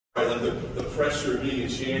Right, like the pressure of being a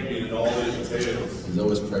champion and all that it entails. There's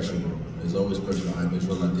always pressure, bro. There's always pressure. I make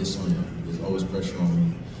sure like Adesanya. There's always pressure on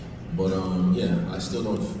me. But yeah, I still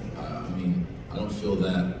don't. I mean, I don't feel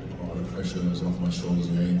that all the pressure is off my shoulders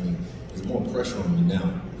or anything. There's more pressure on me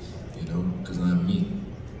now, you know, because I'm me.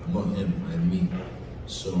 I'm not him. I am me.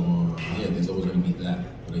 So yeah, there's always gonna be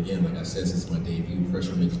that. But again, like I said, since my debut,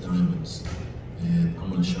 pressure makes diamonds, and I'm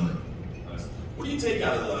gonna shine. What do you take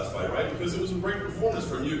out of the last fight, right? Because it was a great performance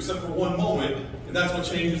from you, except for one moment, and that's what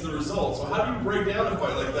changes the result. So how do you break down a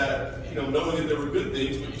fight like that, you know, knowing that there were good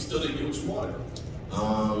things, but you still didn't get what you wanted?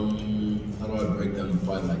 How do I break down a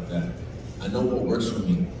fight like that? I know what works for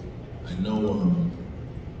me. I know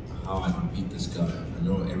how I can beat this guy. I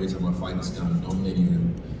know every time I fight this guy, I'm dominating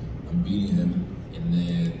him, I'm beating him, and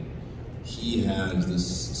then he has this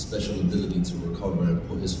special ability to recover and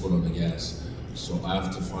put his foot on the gas. So I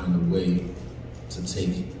have to find a way to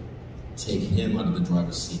take him out of the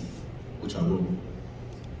driver's seat, which I will.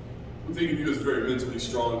 We think of you as a very mentally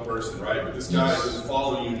strong person, right? But this guy has been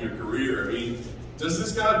following you in your career. I mean, does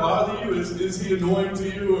this guy bother you? Is he annoying to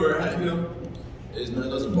you, or you know? It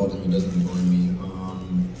doesn't bother me. It doesn't annoy me.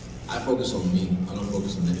 I focus on me. I don't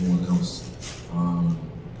focus on anyone else.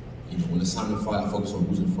 You know, when it's time to fight, I focus on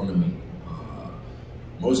who's in front of me.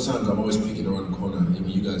 Most times, I'm always peeking around the corner. Even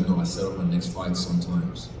you guys know I set up my next fight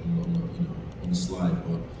sometimes. On the slide,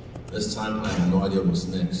 but this time I have no idea what's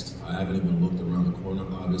next. I haven't even looked around the corner.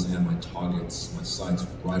 I just have my targets, my sights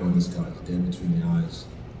right on this guy, dead between the eyes.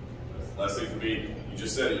 Last thing for me, you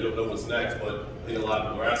just said you don't know what's next, but I think a lot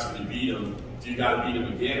of people are asking you beat him. Do you got to beat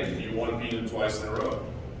him again? Do you want to beat him twice in a row?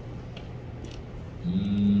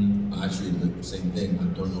 Actually, the same thing. I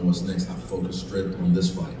don't know what's next. I focus straight on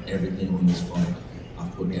this fight. Everything on this fight. I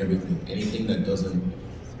put everything. Anything that doesn't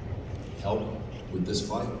help with this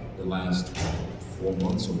fight, the last 4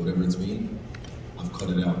 months or whatever it's been, I've cut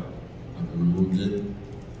it out. I've removed it.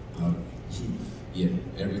 Yeah,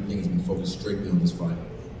 everything has been focused strictly on this fight.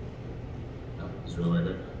 No, it's really right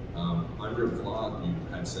here. On your vlog, you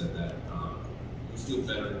had said that you feel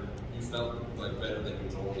better. You felt like better than you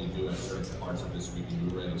normally do at certain parts of this week, and you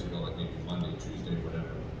were ready to go like maybe Monday, Tuesday,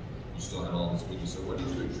 whatever. You still had all this weakness. So what did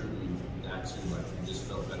you attribute that to? Like you just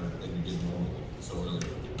felt better than you did normally so early?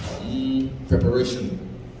 Preparation.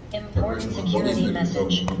 Important security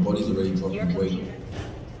message. My body's already dropping weight.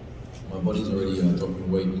 My body's already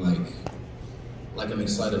dropping weight like an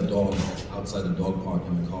excited dog outside the dog park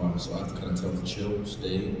in the car. So I have to kind of tell him to chill,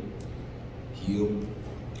 stay, heal.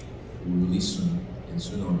 We'll release soon, and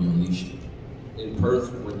soon I'll be unleashed. In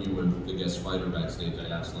Perth, when you were the guest fighter backstage, I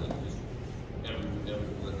asked like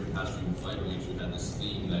like your past few fight weeks, you had this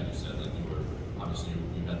theme that you said like you were obviously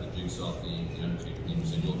you had the jigsaw theme, the Undertaker theme. You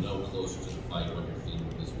said you'll know closer to the fight what your theme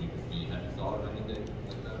this week would be. Have you thought of anything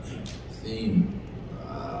like that? Theme.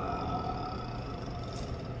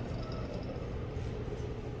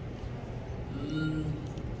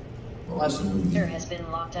 Well, that's a movie. User has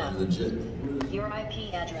been locked up. Legit. Your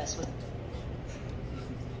IP address was.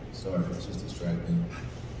 Sorry, it's just distracting.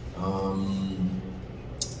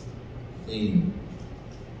 Theme.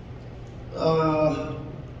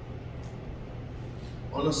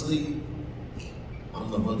 Honestly, I'm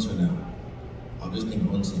the hunter now. I've just been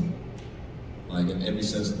hunting, like in every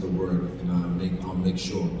sense of the word, and I'll make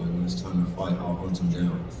sure, like when it's time to fight, I'll hunt him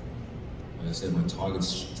down. Like I said, my target's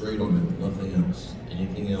straight on him, nothing else.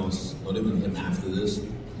 Anything else, not even him after this,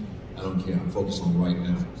 I don't care. I'm focused on right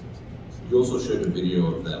now. You also shared a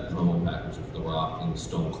video of that promo package of The Rock and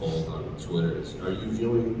Stone Cold on Twitter. Are you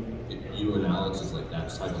viewing you and Alex as like that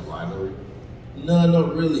type of rivalry? No,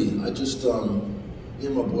 not really. I just, me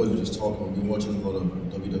and my boys were just talking. We've been watching a lot of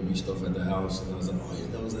WWE stuff at the house, and I was like, oh yeah,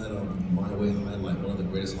 that was that My Way highlight, one of the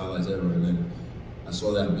greatest highlights ever. And then I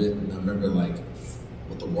saw that bit, and I remember like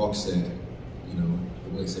what The Rock said, you know,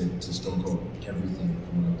 the way he said to Stone Cold, everything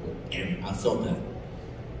I'm gonna put. I felt that.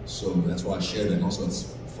 So that's why I shared that. And also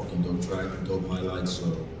it's fucking dope track, dope highlights.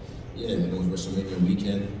 So yeah, and it was WrestleMania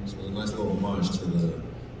weekend. So it was a nice little homage to the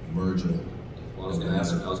merger. Well, I was gonna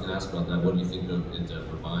ask about that. What do you think of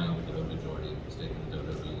Endeavor buying the majority stake in the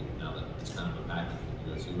WWE now that it's kind of a package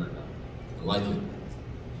with the UFC right now? I like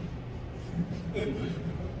it.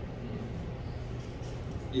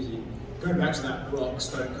 Easy. Going back to that Rock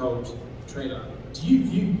Stone Cold trailer, do you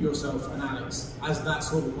view yourself and Alex as that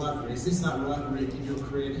sort of rivalry? Is this that rivalry in your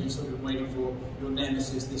career that you've sort of been waiting for, your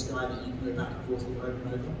nemesis, this guy that you can go back and forth with over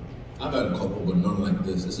and over? I've had a couple, but none like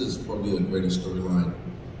this. This is probably the greatest storyline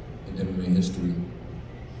in MMA history,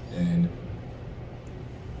 and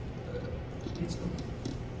it's coming.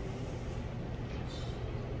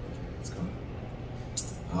 It's coming.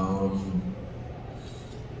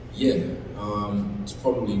 Yeah, it's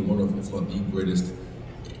probably one of, if not the greatest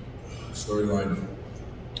storyline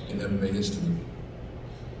in MMA history.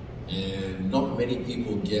 And not many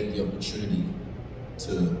people get the opportunity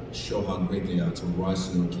to show how great they are, to rise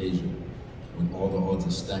to the occasion when all the odds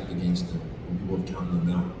are stacked against them, when people have counted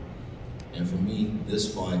them out. And for me,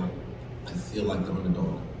 this fight, I feel like the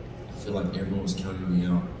underdog. I feel like everyone was counting me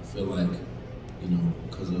out. I feel like, you know,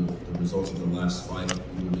 because of the results of the last fight,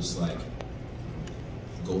 we were just like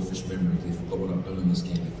goldfish memories. They forgot what I've done in this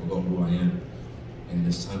game. They forgot who I am. And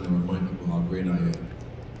it's time to remind people how great I am.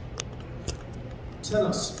 Tell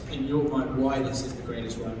us, in your mind, why this is the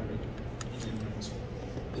greatest rivalry in MMA.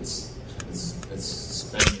 It's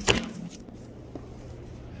Spanish.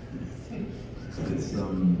 It's